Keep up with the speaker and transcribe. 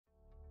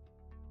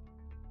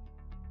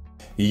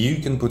You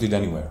can put it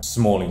anywhere.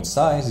 Small in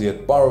size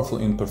yet powerful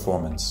in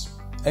performance.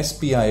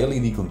 SPI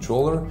LED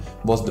controller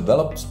was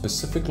developed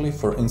specifically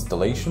for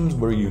installations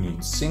where you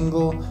need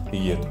single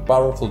yet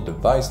powerful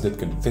device that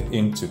can fit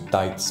into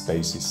tight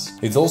spaces.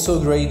 It's also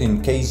great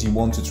in case you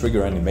want to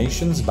trigger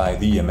animations by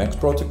DMX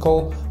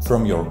protocol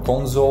from your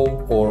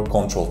console or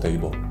control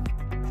table.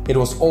 It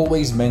was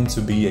always meant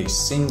to be a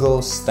single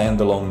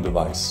standalone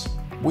device.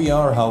 We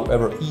are,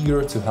 however,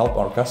 eager to help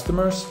our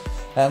customers,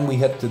 and we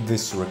had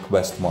this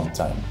request one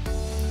time.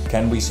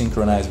 Can we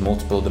synchronize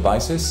multiple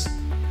devices?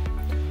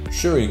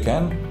 Sure you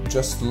can,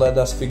 just let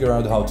us figure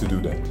out how to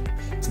do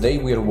that. Today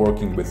we are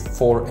working with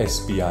 4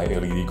 SPI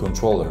LED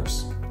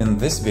controllers. In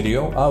this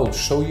video I will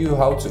show you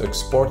how to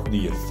export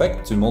the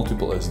effect to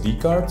multiple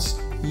SD cards,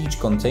 each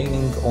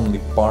containing only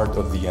part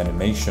of the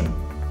animation.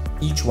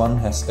 Each one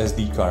has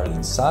SD card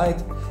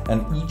inside,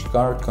 and each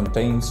card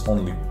contains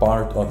only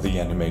part of the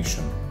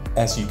animation.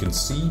 As you can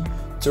see,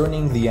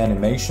 turning the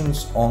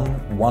animations on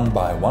one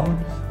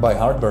by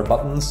hardware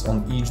buttons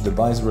on each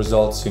device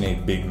results in a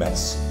big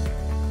mess.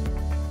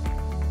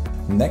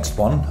 Next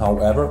one,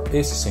 however,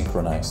 is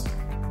synchronized.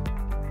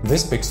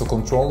 This pixel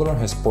controller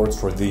has ports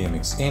for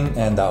DMX in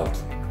and out.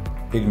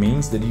 It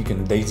means that you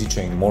can daisy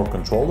chain more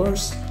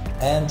controllers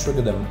and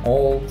trigger them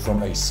all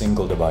from a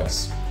single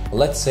device.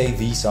 Let's say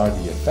these are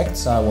the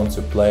effects I want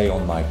to play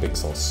on my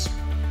pixels.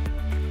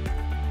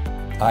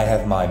 I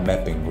have my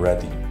mapping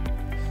ready.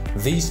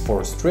 These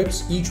 4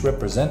 strips each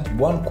represent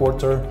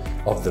 1/4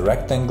 of the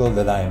rectangle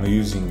that I am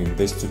using in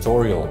this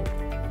tutorial.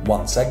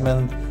 One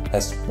segment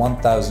has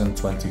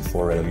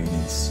 1024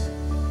 LEDs.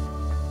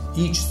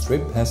 Each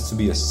strip has to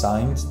be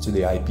assigned to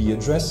the IP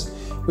address,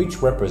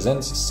 which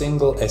represents a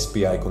single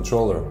SPI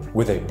controller.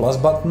 With a plus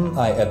button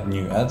I add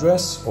new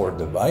address or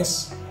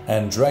device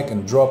and drag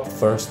and drop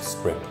first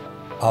strip.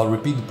 I'll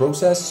repeat the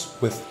process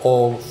with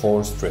all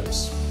 4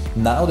 strips.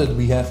 Now that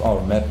we have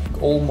our map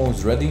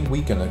almost ready,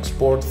 we can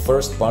export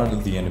first part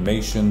of the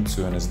animation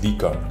to an SD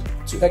card.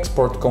 To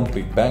export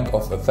complete bank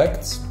of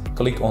effects,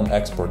 click on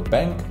Export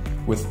Bank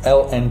with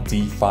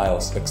LNT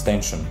Files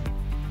extension.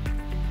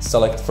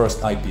 Select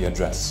first IP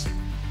address.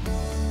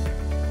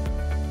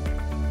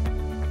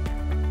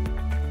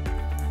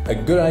 A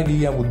good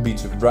idea would be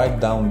to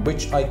write down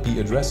which IP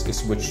address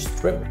is which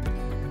strip.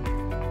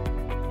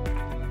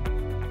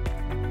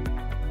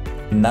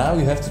 Now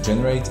you have to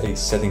generate a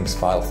settings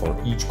file for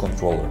each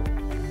controller.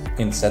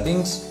 In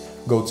Settings,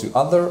 go to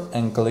Other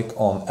and click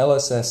on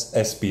LSS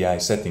SPI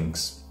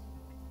Settings.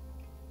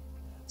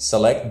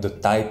 Select the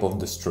type of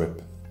the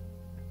strip.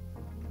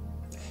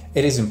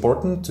 It is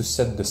important to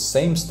set the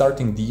same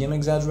starting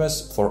DMX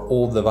address for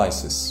all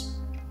devices.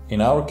 In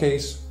our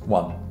case,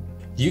 1.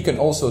 You can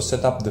also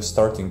set up the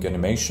starting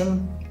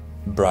animation,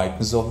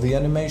 brightness of the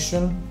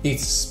animation,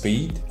 its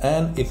speed,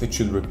 and if it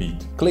should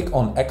repeat. Click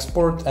on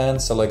Export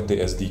and select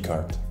the SD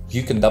card.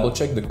 You can double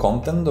check the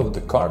content of the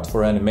card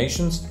for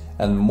animations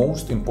and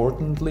most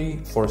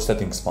importantly for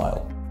settings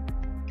file.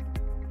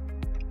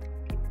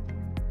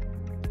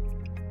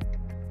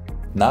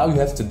 Now you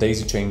have to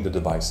daisy chain the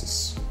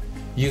devices.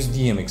 Use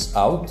DMX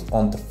out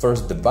on the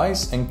first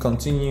device and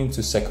continue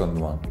to second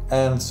one,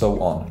 and so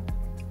on.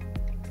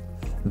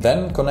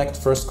 Then connect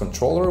first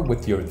controller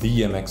with your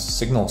DMX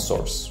signal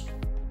source.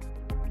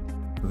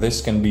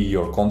 This can be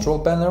your control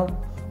panel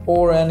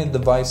or any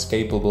device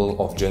capable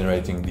of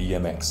generating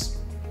DMX.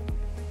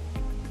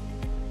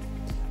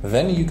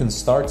 Then you can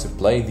start to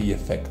play the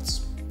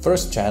effects.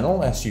 First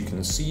channel, as you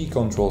can see,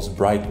 controls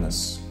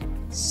brightness.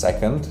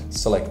 Second,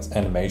 select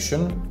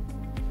animation.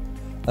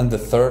 And the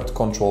third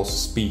controls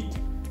speed.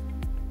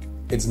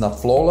 It's not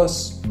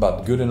flawless,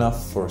 but good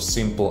enough for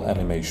simple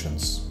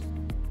animations.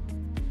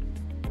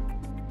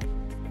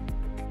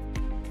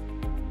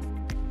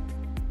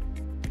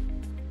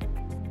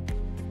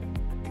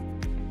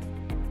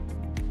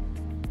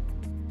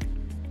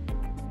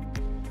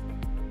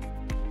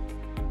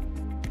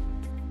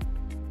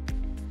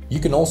 You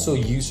can also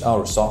use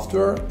our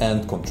software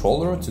and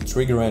controller to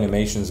trigger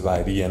animations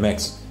by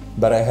DMX,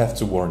 but I have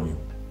to warn you,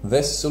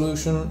 this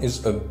solution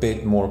is a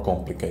bit more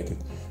complicated.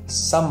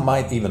 Some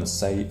might even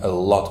say a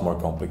lot more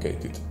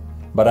complicated.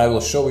 But I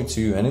will show it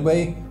to you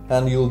anyway,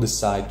 and you'll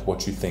decide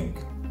what you think.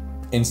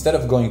 Instead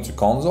of going to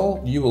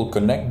console, you will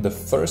connect the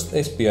first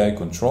SPI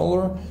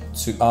controller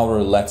to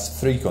our LEDs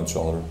 3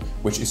 controller,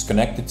 which is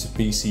connected to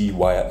PC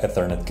via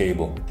Ethernet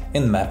cable.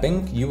 In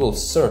mapping, you will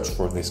search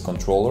for this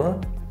controller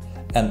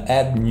and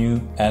add new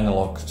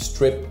analog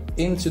strip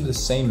into the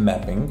same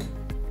mapping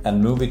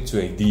and move it to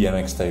a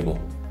DMX table.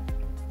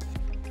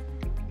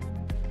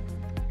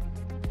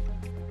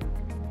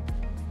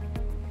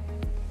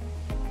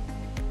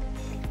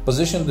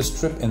 Position the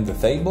strip in the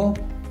table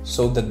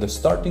so that the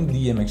starting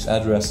DMX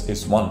address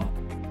is 1.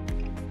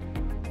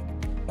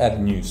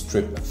 Add new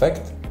strip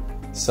effect,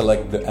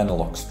 select the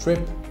analog strip,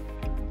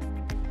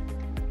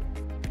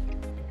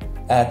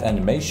 add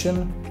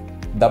animation,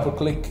 double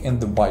click in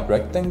the white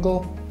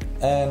rectangle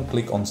and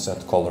click on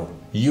set color.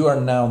 You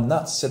are now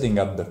not setting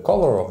up the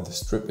color of the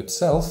strip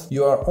itself,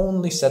 you are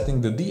only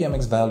setting the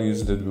DMX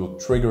values that will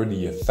trigger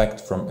the effect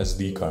from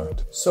SD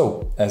card.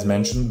 So, as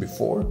mentioned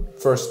before,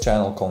 first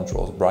channel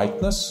controls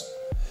brightness,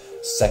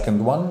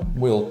 second one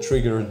will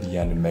trigger the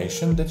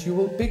animation that you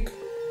will pick,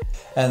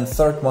 and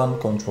third one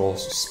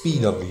controls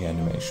speed of the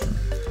animation.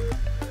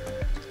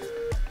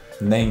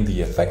 Name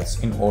the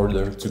effects in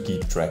order to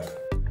keep track.